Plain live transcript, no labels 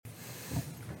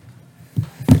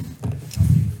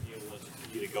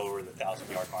go over the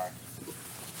 1,000-yard mark?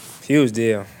 Huge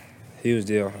deal. Huge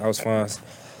deal. That was fun.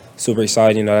 Super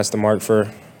excited. You know, that's the mark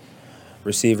for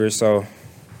receivers. So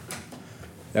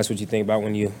that's what you think about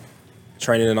when you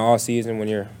training in the off season, when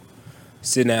you're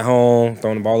sitting at home,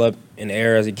 throwing the ball up in the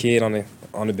air as a kid on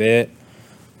the bed,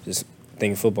 just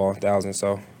thinking football, 1,000.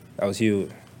 So that was huge.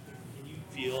 Can you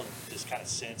feel and just kind of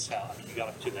sense how, I mean, you got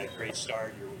up to that great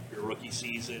start, your rookie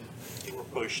season, you were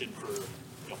pushing for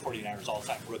 49ers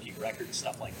all-time rookie record and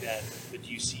stuff like that, but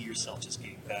do you see yourself just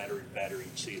getting better and better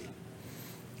each season?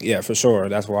 Yeah, for sure.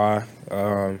 That's why.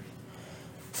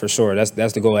 For sure. That's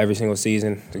the goal every single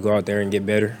season, to go out there and get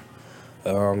better.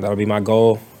 That'll be my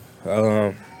goal.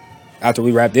 After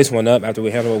we wrap this one up, after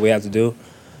we handle what we have to do,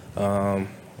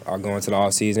 I'll go into the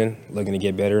off season looking to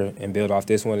get better and build off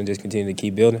this one and just continue to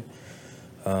keep building,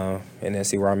 and then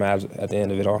see where I'm at the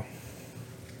end of it all.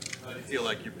 How do you feel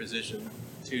like your position,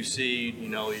 2 seed? You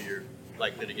know, you're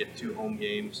likely to get 2 home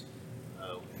games.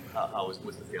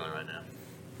 What's the feeling right now?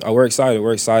 Oh, we're excited.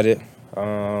 We're excited.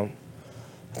 I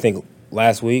think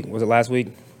last week,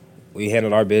 we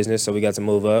handled our business, so we got to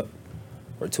move up.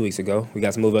 Or 2 weeks ago, we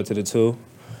got to move up to the 2.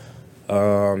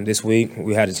 This week,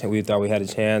 we thought we had a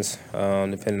chance,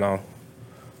 depending on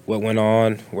what went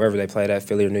on, wherever they played at,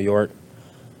 Philly or New York.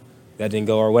 That didn't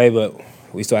go our way, but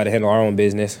we still had to handle our own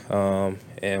business.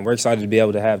 And we're excited to be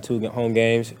able to have 2 home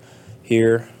games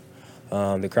here.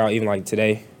 The crowd, even like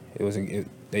today,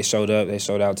 they showed up. They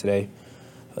showed out today,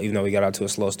 even though we got out to a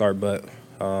slow start. But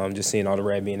just seeing all the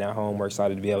red being at home, we're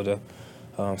excited to be able to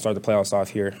start the playoffs off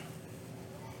here.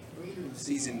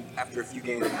 Season after a few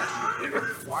games,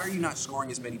 why are you not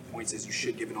scoring as many points as you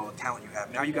should given all the talent you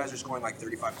have? Now you guys are scoring like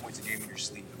 35 points a game in your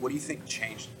sleep. What do you think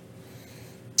changed?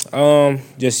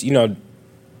 Just, during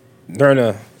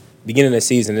the beginning of the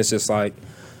season, it's just like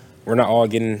we're not all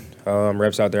getting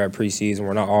reps out there at preseason.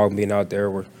 We're not all being out there.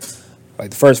 We're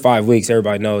like the first 5 weeks,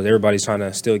 everybody knows everybody's trying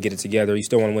to still get it together. You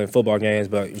still want to win football games,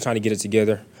 but you're trying to get it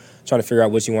together, trying to figure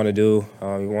out what you want to do.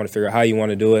 You want to figure out how you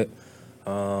want to do it.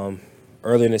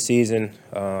 Early in the season,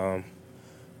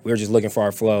 we were just looking for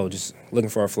our flow,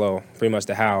 pretty much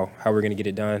the how we're going to get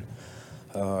it done.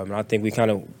 And I think we kind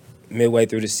of midway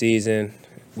through the season,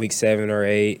 week 7 or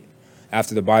 8,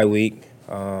 after the bye week,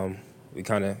 we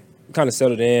kind of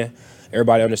settled in.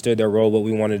 Everybody understood their role, what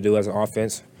we wanted to do as an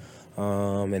offense,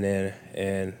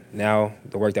 and now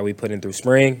the work that we put in through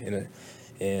spring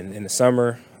and in the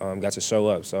summer got to show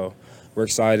up. So we're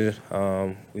excited.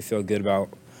 We feel good about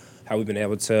how we've been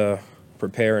able to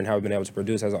prepare and how we've been able to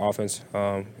produce as an offense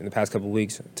in the past couple of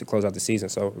weeks to close out the season.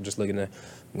 So we're just looking to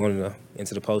go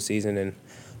into the postseason and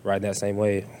ride that same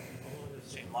wave. Along the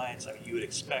same lines, I mean, you would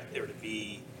expect there to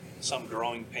be some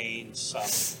growing pains,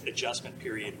 some adjustment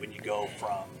period when you go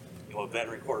from a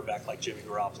veteran quarterback like Jimmy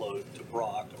Garoppolo to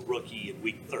Brock, a rookie in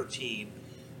week 13.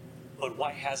 But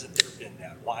why hasn't there been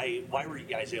that? Why were you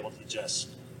guys able to just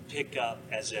pick up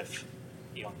as if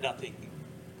nothing,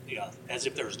 as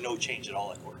if there was no change at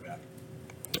all at quarterback?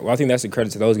 Well, I think that's a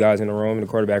credit to those guys in the room, in the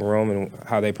quarterback room, and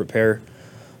how they prepare.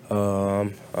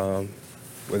 Whether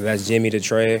that's Jimmy to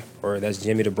Trey or that's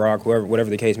Jimmy to Brock, whatever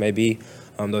the case may be,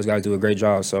 those guys do a great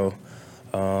job. So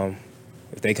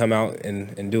if they come out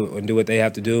and do what they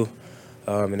have to do,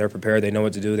 and they're prepared, they know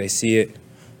what to do, they see it,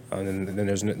 then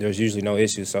there's usually no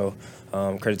issue. So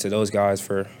credit to those guys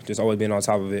for just always being on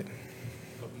top of it.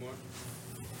 Couple more.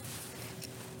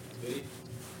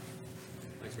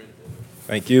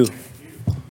 Thank you.